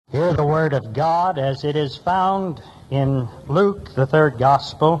Hear the word of God as it is found in Luke, the third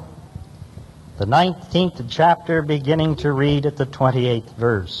gospel, the 19th chapter, beginning to read at the 28th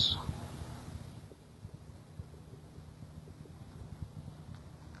verse.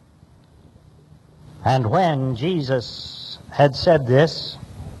 And when Jesus had said this,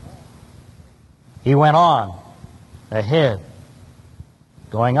 he went on ahead,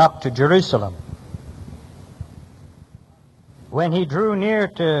 going up to Jerusalem. When he drew near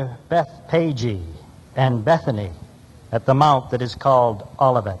to Bethphage and Bethany at the mount that is called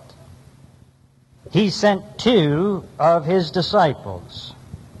Olivet, he sent two of his disciples,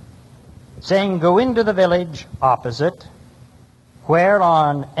 saying, "Go into the village opposite, where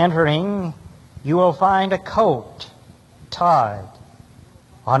on entering you will find a colt tied,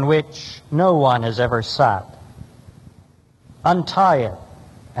 on which no one has ever sat. Untie it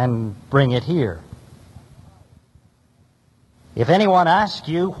and bring it here. If anyone asks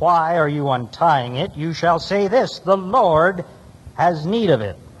you, 'Why are you untying it?' you shall say this, 'The Lord has need of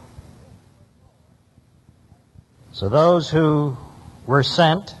it.'" So those who were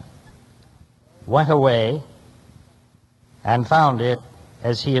sent went away and found it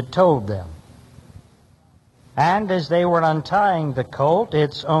as he had told them. And as they were untying the colt,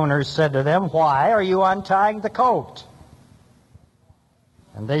 its owners said to them, "Why are you untying the colt?"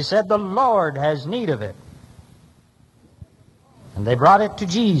 And they said, "The Lord has need of it." And they brought it to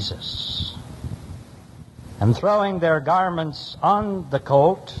Jesus. And throwing their garments on the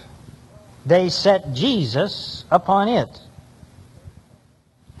colt, they set Jesus upon it.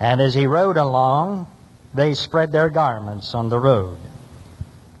 And as he rode along, they spread their garments on the road.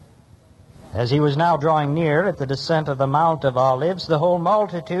 As he was now drawing near at the descent of the Mount of Olives, the whole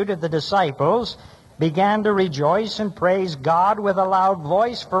multitude of the disciples began to rejoice and praise God with a loud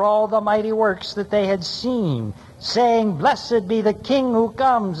voice for all the mighty works that they had seen, saying, "Blessed be the King who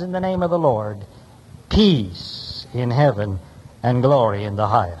comes in the name of the Lord. Peace in heaven and glory in the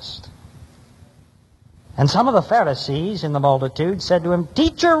highest." And some of the Pharisees in the multitude said to him,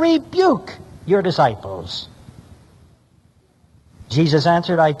 "Teacher, rebuke your disciples." Jesus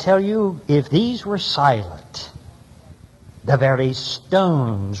answered, "I tell you, if these were silent, the very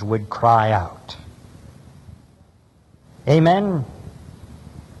stones would cry out." Amen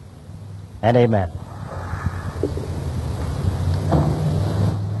and amen.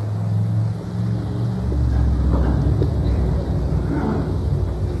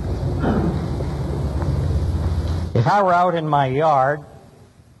 If I were out in my yard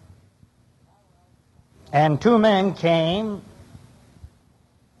and two men came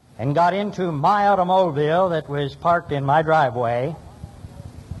and got into my automobile that was parked in my driveway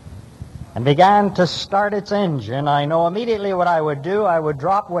and began to start its engine, I know immediately what I would do. I would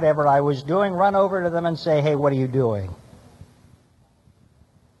drop whatever I was doing, run over to them and say, "Hey, what are you doing?"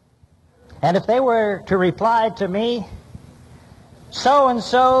 And if they were to reply to me,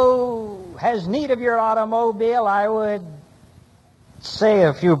 "So-and-so has need of your automobile," I would say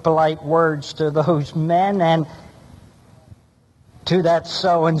a few polite words to those men and to that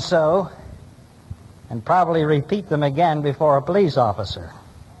so-and-so, and probably repeat them again before a police officer.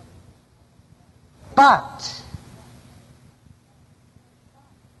 But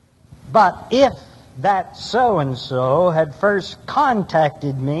if that so-and-so had first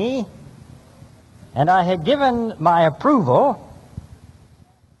contacted me and I had given my approval,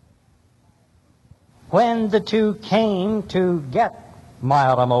 when the two came to get my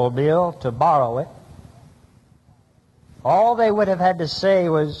automobile to borrow it, all they would have had to say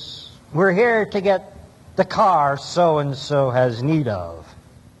was, "We're here to get the car so-and-so has need of."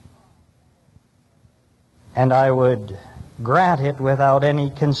 And I would grant it without any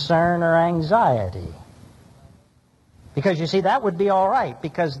concern or anxiety. Because, you see, that would be all right,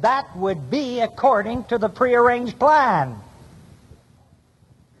 because that would be according to the prearranged plan.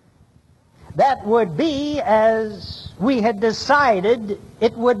 That would be as we had decided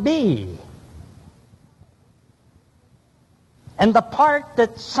it would be. And the part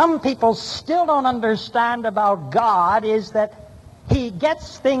that some people still don't understand about God is that He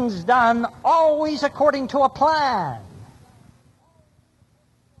gets things done always according to a plan.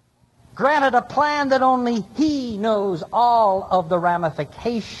 Granted, a plan that only He knows all of the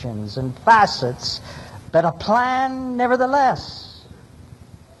ramifications and facets, but a plan nevertheless.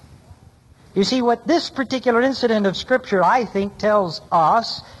 You see, what this particular incident of Scripture, I think, tells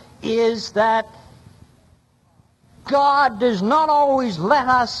us is that God does not always let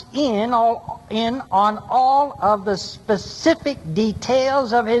us in on all of the specific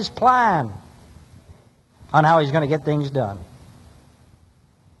details of His plan on how He's going to get things done.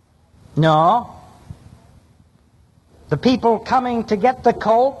 No. The people coming to get the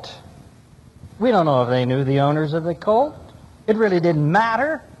colt, we don't know if they knew the owners of the colt. It really didn't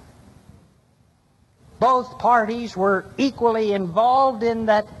matter. Both parties were equally involved in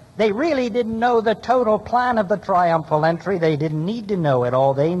that they really didn't know the total plan of the triumphal entry. They didn't need to know it.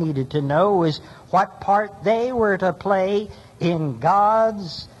 All they needed to know was what part they were to play in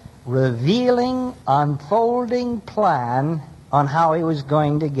God's revealing, unfolding plan on how He was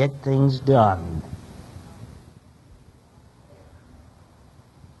going to get things done.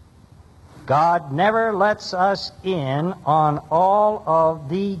 God never lets us in on all of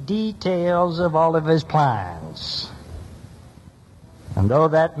the details of all of His plans. And though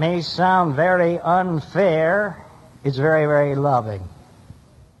that may sound very unfair, it's very, very loving.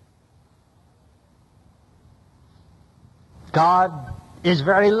 God is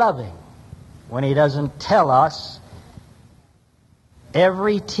very loving when He doesn't tell us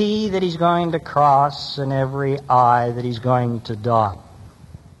every T that He's going to cross and every I that He's going to dot.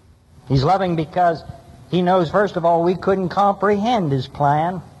 He's loving because He knows, first of all, we couldn't comprehend His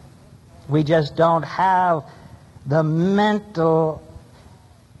plan. We just don't have the mental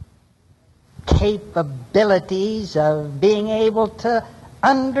capabilities of being able to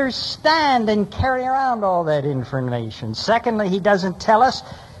understand and carry around all that information. Secondly, He doesn't tell us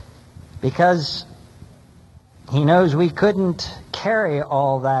because He knows we couldn't carry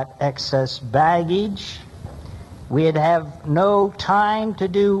all that excess baggage. We'd have no time to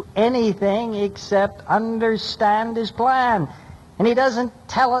do anything except understand His plan. And He doesn't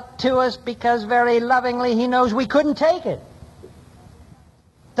tell it to us because very lovingly He knows we couldn't take it.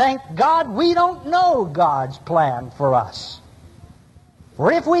 Thank God we don't know God's plan for us.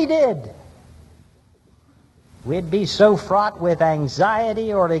 For if we did, we'd be so fraught with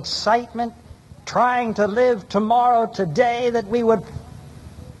anxiety or excitement trying to live tomorrow today that we would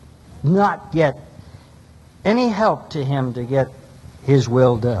not get any help to Him to get His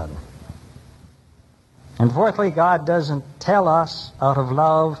will done. And fourthly, God doesn't tell us out of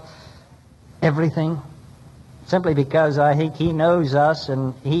love everything, simply because I think He knows us,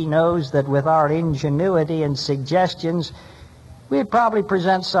 and He knows that with our ingenuity and suggestions, we'd probably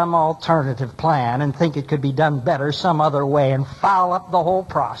present some alternative plan and think it could be done better some other way and foul up the whole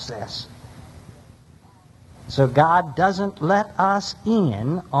process. So God doesn't let us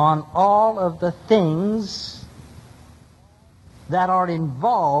in on all of the things that are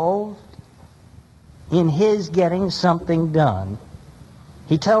involved in His getting something done.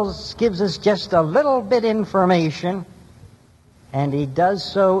 He gives us just a little bit information, and He does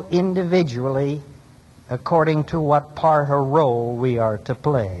so individually according to what part or role we are to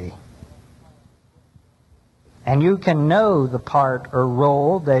play. And you can know the part or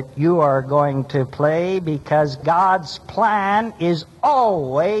role that you are going to play because God's plan is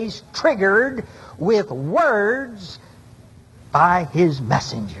always triggered with words by His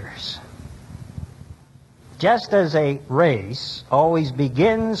messengers. Just as a race always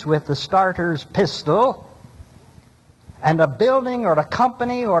begins with the starter's pistol, and a building or a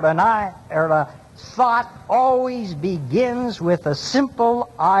company or a thought always begins with a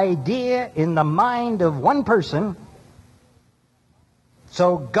simple idea in the mind of one person,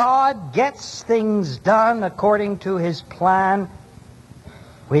 so God gets things done according to His plan,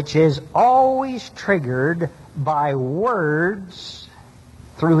 which is always triggered by words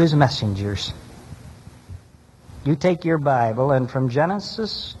through His messengers. You take your Bible, and from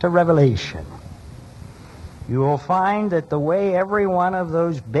Genesis to Revelation, you will find that the way every one of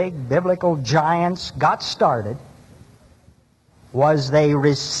those big biblical giants got started was they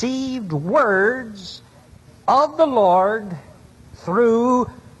received words of the Lord through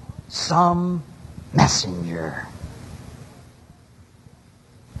some messenger.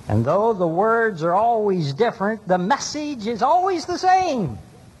 And though the words are always different, the message is always the same.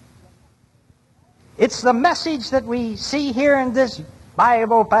 It's the message that we see here in this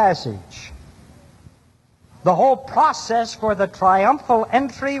Bible passage. The whole process for the triumphal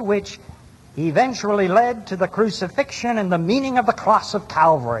entry, which eventually led to the crucifixion and the meaning of the cross of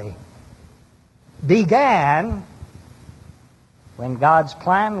Calvary, began when God's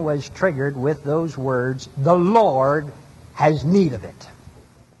plan was triggered with those words, "The Lord has need of it."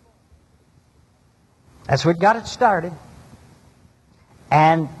 That's what got it started.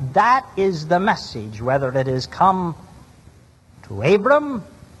 And that is the message, whether it has come to Abram,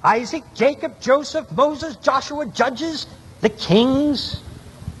 Isaac, Jacob, Joseph, Moses, Joshua, Judges, the kings.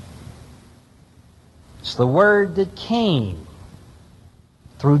 It's the word that came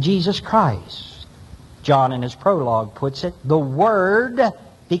through Jesus Christ. John in his prologue puts it, the Word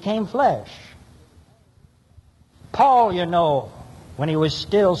became flesh. Paul, you know, when he was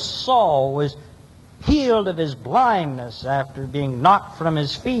still Saul, was healed of his blindness after being knocked from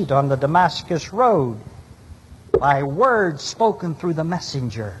his feet on the Damascus road by words spoken through the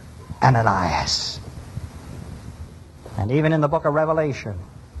messenger, Ananias. And even in the book of Revelation,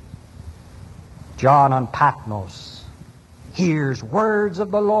 John on Patmos hears words of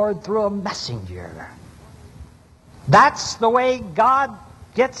the Lord through a messenger. That's the way God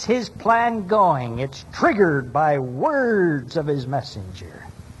gets his plan going. It's triggered by words of his messenger.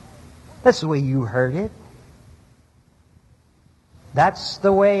 That's the way you heard it. That's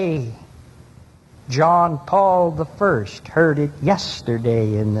the way John Paul I heard it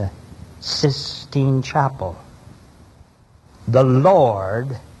yesterday in the Sistine Chapel. The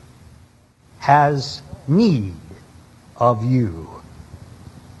Lord has need of you.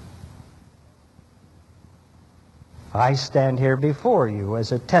 I stand here before you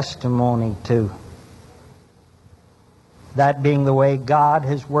as a testimony to that being the way God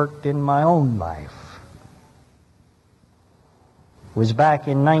has worked in my own life. It was back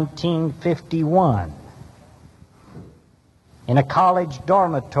in 1951 in a college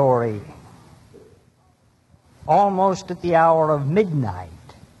dormitory, almost at the hour of midnight.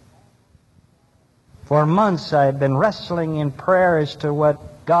 For months I had been wrestling in prayer as to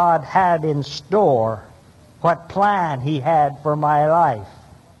what God had in store, what plan he had for my life.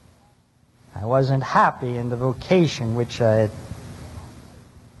 I wasn't happy in the vocation which I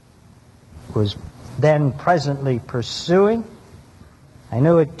was then presently pursuing. I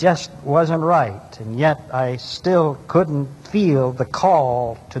knew it just wasn't right, and yet I still couldn't feel the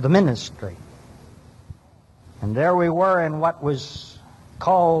call to the ministry. And there we were in what was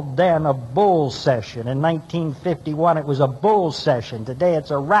called then a bull session. In 1951 it was a bull session. Today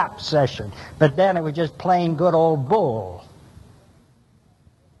it's a rap session. But then it was just plain good old bull.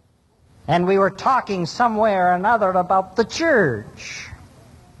 And we were talking some way or another about the church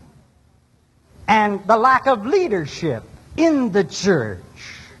and the lack of leadership in the church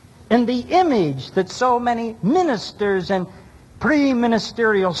and the image that so many ministers and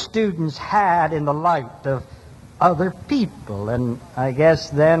pre-ministerial students had in the light of other people. And I guess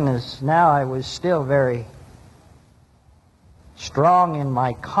then, as now, I was still very strong in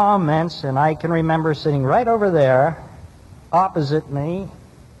my comments, and I can remember sitting right over there opposite me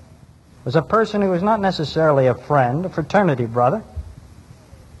was a person who was not necessarily a friend, a fraternity brother.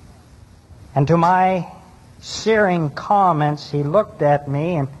 And to my searing comments, he looked at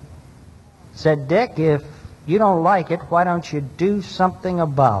me and said, "Dick, if you don't like it, why don't you do something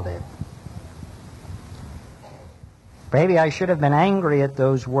about it?" Maybe I should have been angry at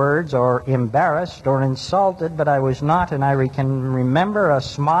those words, or embarrassed, or insulted, but I was not, and I can remember a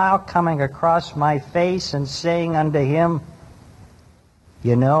smile coming across my face and saying unto him,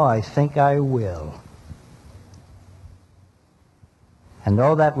 "You know, I think I will." And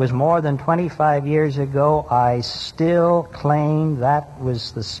though that was more than 25 years ago, I still claim that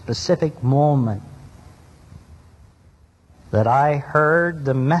was the specific moment that I heard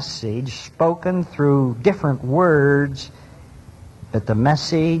the message spoken through different words, but the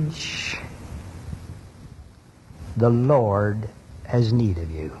message, "The Lord has need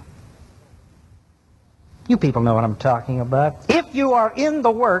of you." You people know what I'm talking about. If you are in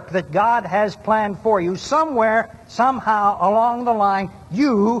the work that God has planned for you, somewhere, somehow along the line,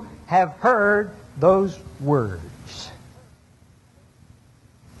 you have heard those words.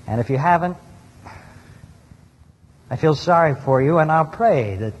 And if you haven't, I feel sorry for you, and I'll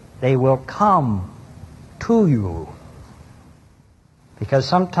pray that they will come to you. Because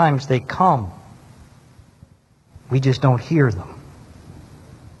sometimes they come. We just don't hear them.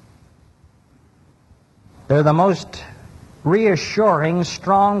 They're the most reassuring,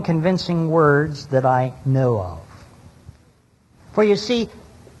 strong, convincing words that I know of. For you see,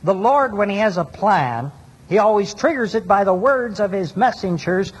 the Lord, when He has a plan, He always triggers it by the words of His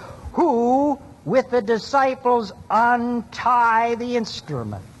messengers who, with the disciples, untie the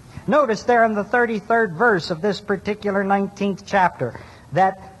instrument. Notice there in the 33rd verse of this particular 19th chapter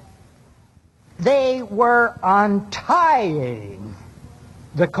that they were untying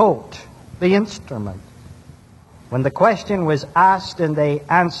the colt, the instrument. When the question was asked and they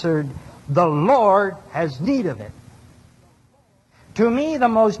answered, "The Lord has need of it." To me, the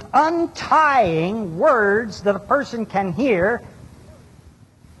most untying words that a person can hear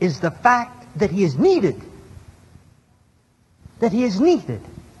is the fact that he is needed. That he is needed.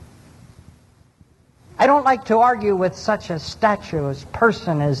 I don't like to argue with such a statuesque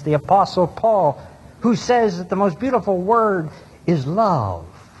person as the Apostle Paul, who says that the most beautiful word is love.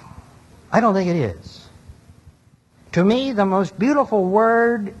 I don't think it is. To me, the most beautiful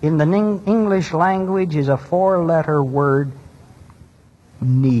word in the English language is a four-letter word,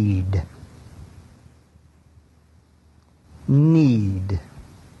 need. need.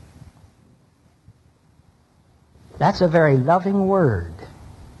 That's a very loving word.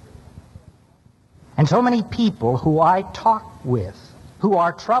 And so many people who I talk with, who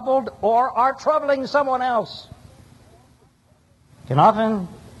are troubled or are troubling someone else, can often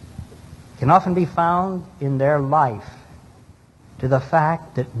be found in their life to the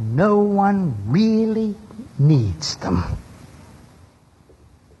fact that no one really needs them.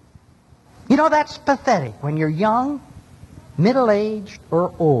 You know, that's pathetic when you're young, middle-aged,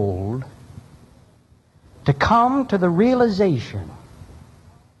 or old, to come to the realization,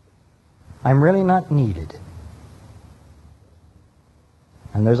 I'm really not needed.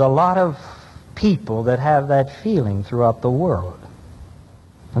 And there's a lot of people that have that feeling throughout the world.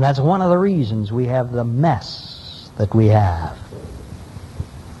 And that's one of the reasons we have the mess that we have.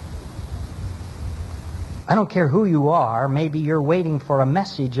 I don't care who you are. Maybe you're waiting for a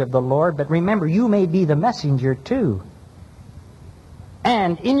message of the Lord, but remember, you may be the messenger too.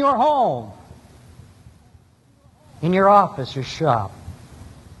 And in your home, in your office or shop,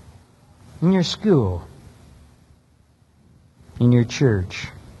 in your school, in your church.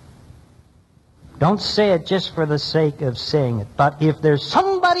 Don't say it just for the sake of saying it, but if there's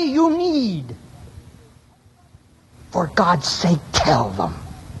somebody you need, for God's sake, tell them.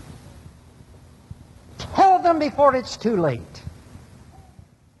 Tell them before it's too late.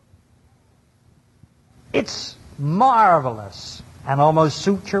 It's marvelous and almost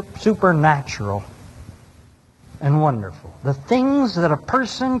supernatural and wonderful. The things that a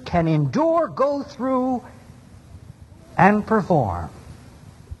person can endure, go through, and perform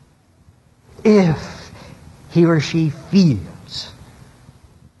if he or she feels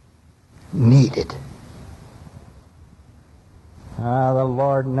needed. The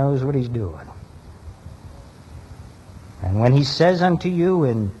Lord knows what He's doing. And when He says unto you,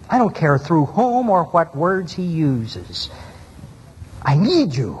 and I don't care through whom or what words He uses, I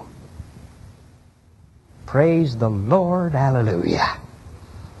need you. Praise the Lord, hallelujah.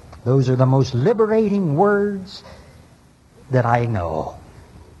 Those are the most liberating words that I know.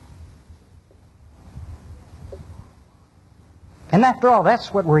 And after all,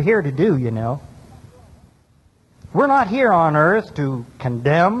 that's what we're here to do, you know. We're not here on earth to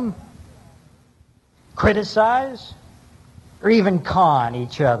condemn, criticize, or even con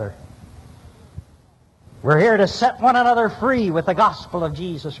each other. We're here to set one another free with the gospel of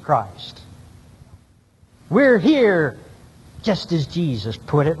Jesus Christ. We're here just as Jesus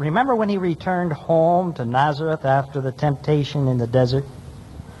put it. Remember when He returned home to Nazareth after the temptation in the desert?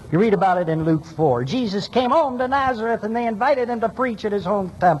 You read about it in Luke 4. Jesus came home to Nazareth and they invited Him to preach at His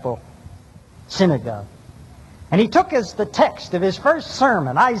home temple, synagogue. And He took as the text of His first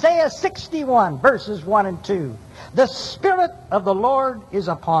sermon, Isaiah 61, verses 1 and 2. The Spirit of the Lord is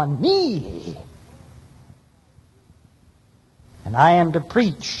upon me, and I am to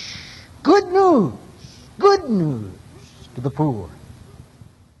preach good news to the poor.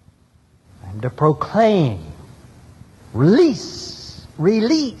 I am to proclaim release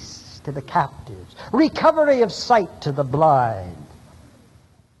to the captives, recovery of sight to the blind.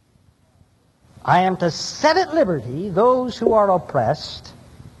 I am to set at liberty those who are oppressed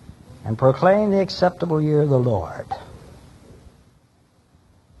and proclaim the acceptable year of the Lord.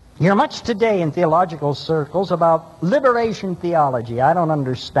 You hear much today in theological circles about liberation theology. I don't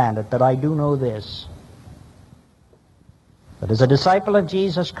understand it, but I do know this. But as a disciple of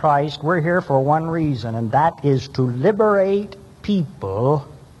Jesus Christ, we're here for one reason, and that is to liberate people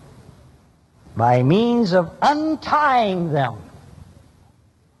by means of untying them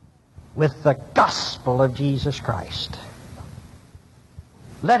with the gospel of Jesus Christ.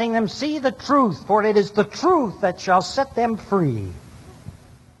 Letting them see the truth, for it is the truth that shall set them free.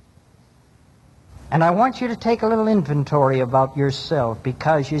 And I want you to take a little inventory about yourself,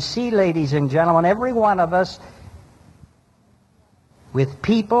 because you see, ladies and gentlemen, every one of us, with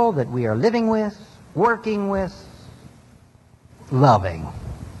people that we are living with, working with, loving,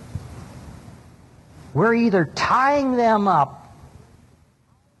 we're either tying them up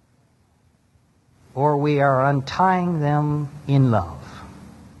or we are untying them in love.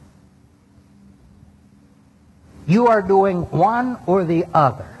 You are doing one or the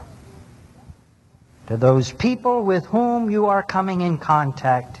other to those people with whom you are coming in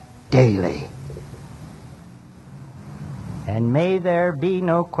contact daily. And may there be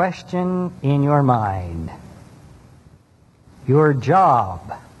no question in your mind. Your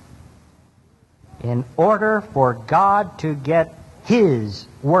job, in order for God to get His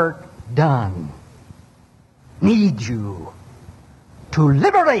work done, needs you to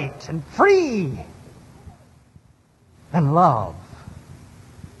liberate and free and love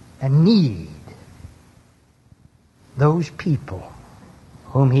and need those people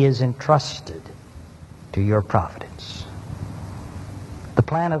whom He has entrusted to your providence. The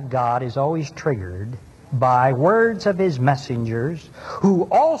plan of God is always triggered by words of His messengers, who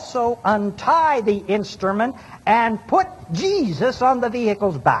also untie the instrument and put Jesus on the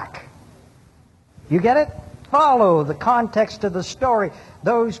vehicle's back. You get it? Follow the context of the story.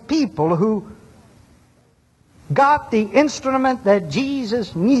 Those people who got the instrument that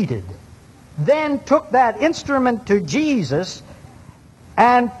Jesus needed, then took that instrument to Jesus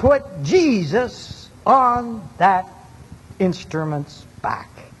and put Jesus on that instrument's back.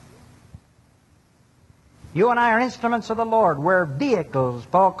 You and I are instruments of the Lord. We're vehicles.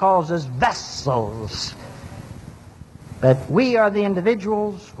 Paul calls us vessels. But we are the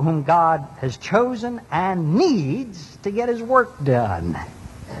individuals whom God has chosen and needs to get His work done.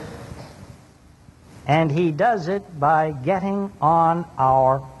 And He does it by getting on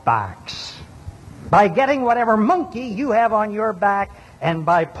our backs. By getting whatever monkey you have on your back, and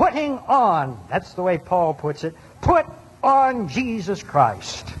by putting on, that's the way Paul puts it, put on Jesus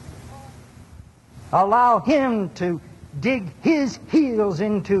Christ. Allow Him to dig His heels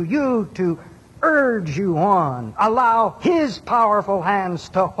into you to urge you on. Allow His powerful hands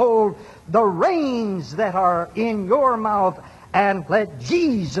to hold the reins that are in your mouth, and let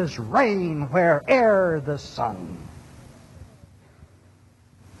Jesus reign where'er the sun.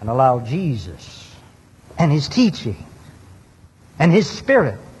 And allow Jesus and His teaching and His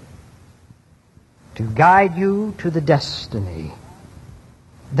Spirit to guide you to the destiny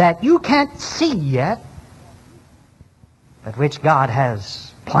that you can't see yet, but which God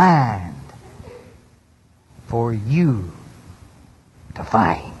has planned for you to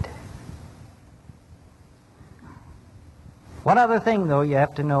find. One other thing, though, you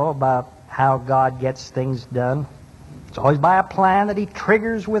have to know about how God gets things done. It's always by a plan that He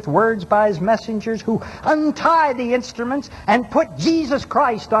triggers with words by His messengers, who untie the instruments and put Jesus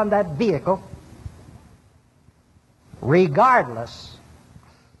Christ on that vehicle, regardless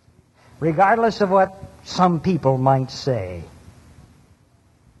of what some people might say.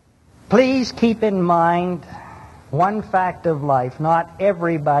 Please keep in mind one fact of life. Not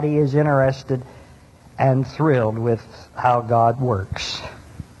everybody is interested and thrilled with how God works.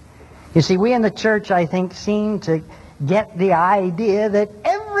 You see, we in the church, I think, seem to get the idea that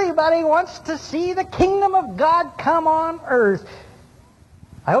everybody wants to see the kingdom of God come on earth.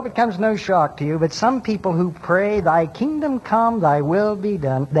 I hope it comes no shock to you, but some people who pray, "Thy kingdom come, Thy will be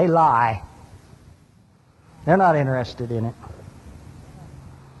done," they lie. They're not interested in it.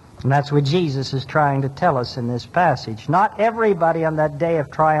 And that's what Jesus is trying to tell us in this passage. Not everybody on that day of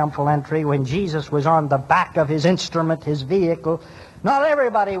triumphal entry, when Jesus was on the back of His instrument, His vehicle, not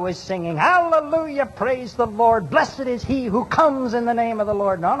everybody was singing, "Hallelujah, praise the Lord, blessed is He who comes in the name of the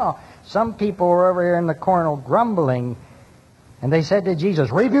Lord." No. Some people were over here in the corner grumbling, and they said to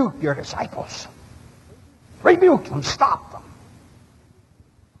Jesus, "Rebuke your disciples. Rebuke them, stop them.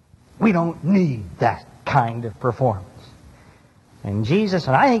 We don't need that kind of performance." And Jesus,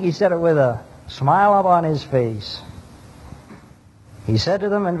 and I think He said it with a smile up on His face, He said to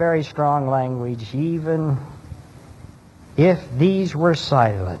them in very strong language, "Even if these were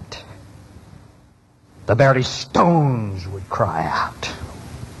silent, the very stones would cry out."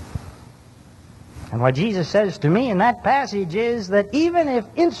 And what Jesus says to me in that passage is that even if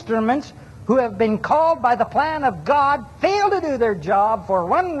instruments who have been called by the plan of God fail to do their job for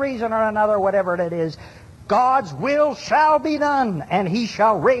one reason or another, whatever it is, God's will shall be done, and He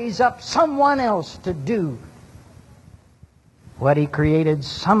shall raise up someone else to do what He created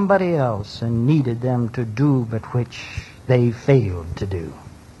somebody else and needed them to do, but which they failed to do.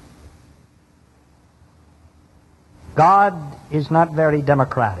 God is not very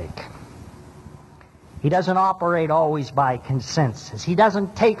democratic. He doesn't operate always by consensus. He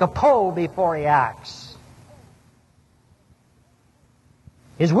doesn't take a poll before He acts.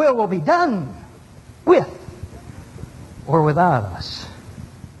 His will be done with or without us.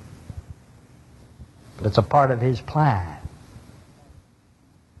 But it's a part of His plan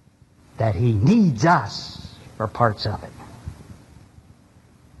that He needs us for parts of it.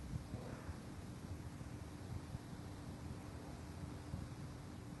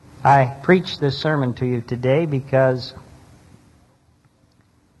 I preach this sermon to you today because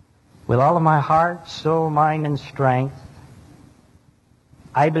with all of my heart, soul, mind, and strength,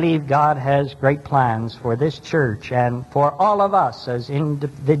 I believe God has great plans for this church and for all of us as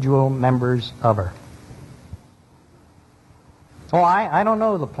individual members of her. Oh, I don't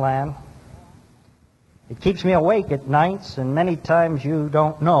know the plan. It keeps me awake at nights, and many times you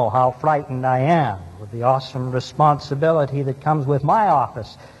don't know how frightened I am with the awesome responsibility that comes with my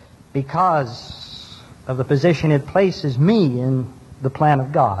office, because of the position it places me in the plan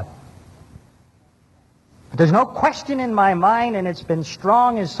of God. But there's no question in my mind, and it's been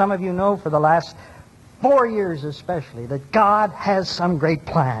strong, as some of you know, for the last 4 years especially, that God has some great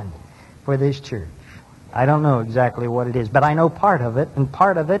plan for this church. I don't know exactly what it is, but I know part of it, and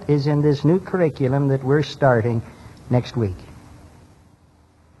part of it is in this new curriculum that we're starting next week.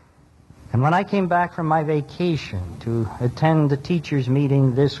 And when I came back from my vacation to attend the teachers'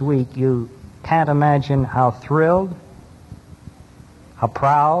 meeting this week, you can't imagine how thrilled, how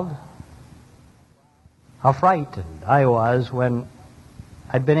proud, how frightened I was when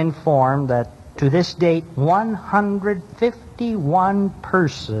I'd been informed that to this date 151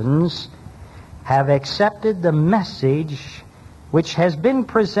 persons have accepted the message which has been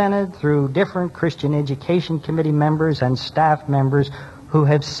presented through different Christian Education Committee members and staff members who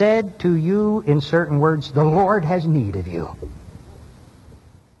have said to you in certain words, the Lord has need of you.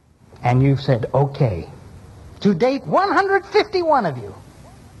 And you've said, okay. To date, 151 of you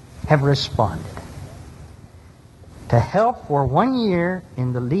have responded to help for 1 year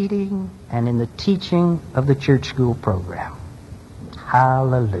in the leading and in the teaching of the church school program.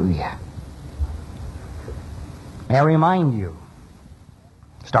 Hallelujah. May I remind you,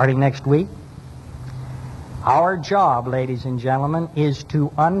 starting next week, our job, ladies and gentlemen, is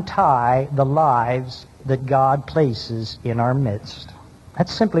to untie the lives that God places in our midst.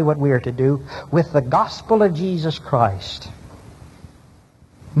 That's simply what we are to do with the gospel of Jesus Christ.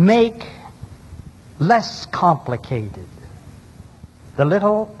 Make less complicated the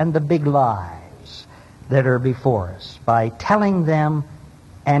little and the big lives that are before us by telling them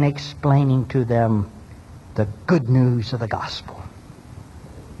and explaining to them the good news of the gospel.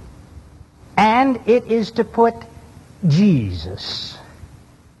 And it is to put Jesus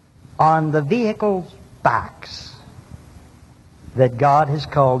on the vehicle's backs that God has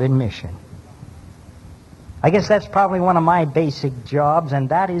called in mission. I guess that's probably one of my basic jobs, and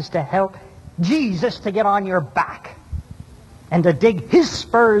that is to help Jesus to get on your back and to dig His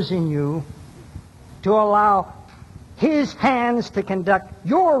spurs in you, to allow His hands to conduct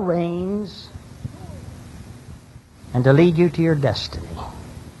your reins and to lead you to your destiny.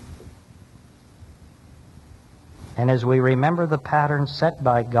 And as we remember the pattern set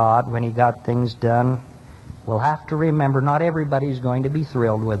by God when He got things done, we'll have to remember not everybody's going to be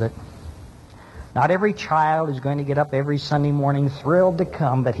thrilled with it. Not every child is going to get up every Sunday morning thrilled to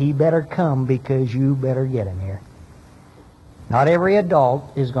come, but he better come because you better get him here. Not every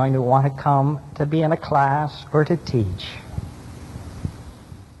adult is going to want to come to be in a class or to teach.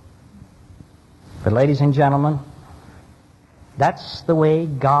 But ladies and gentlemen, that's the way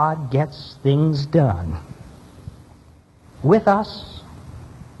God gets things done. With us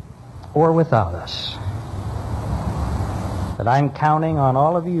or without us. But I'm counting on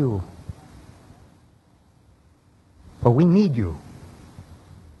all of you. For we need you.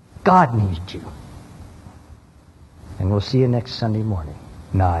 God needs you. And we'll see you next Sunday morning,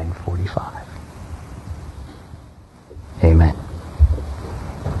 9:45. Amen.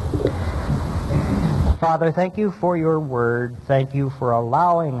 Father, thank you for your word. Thank you for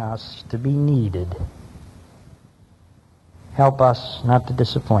allowing us to be needed. Help us not to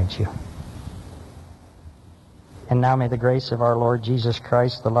disappoint you. And now may the grace of our Lord Jesus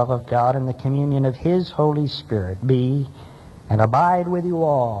Christ, the love of God, and the communion of His Holy Spirit be and abide with you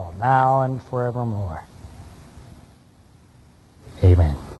all, now and forevermore. Amen.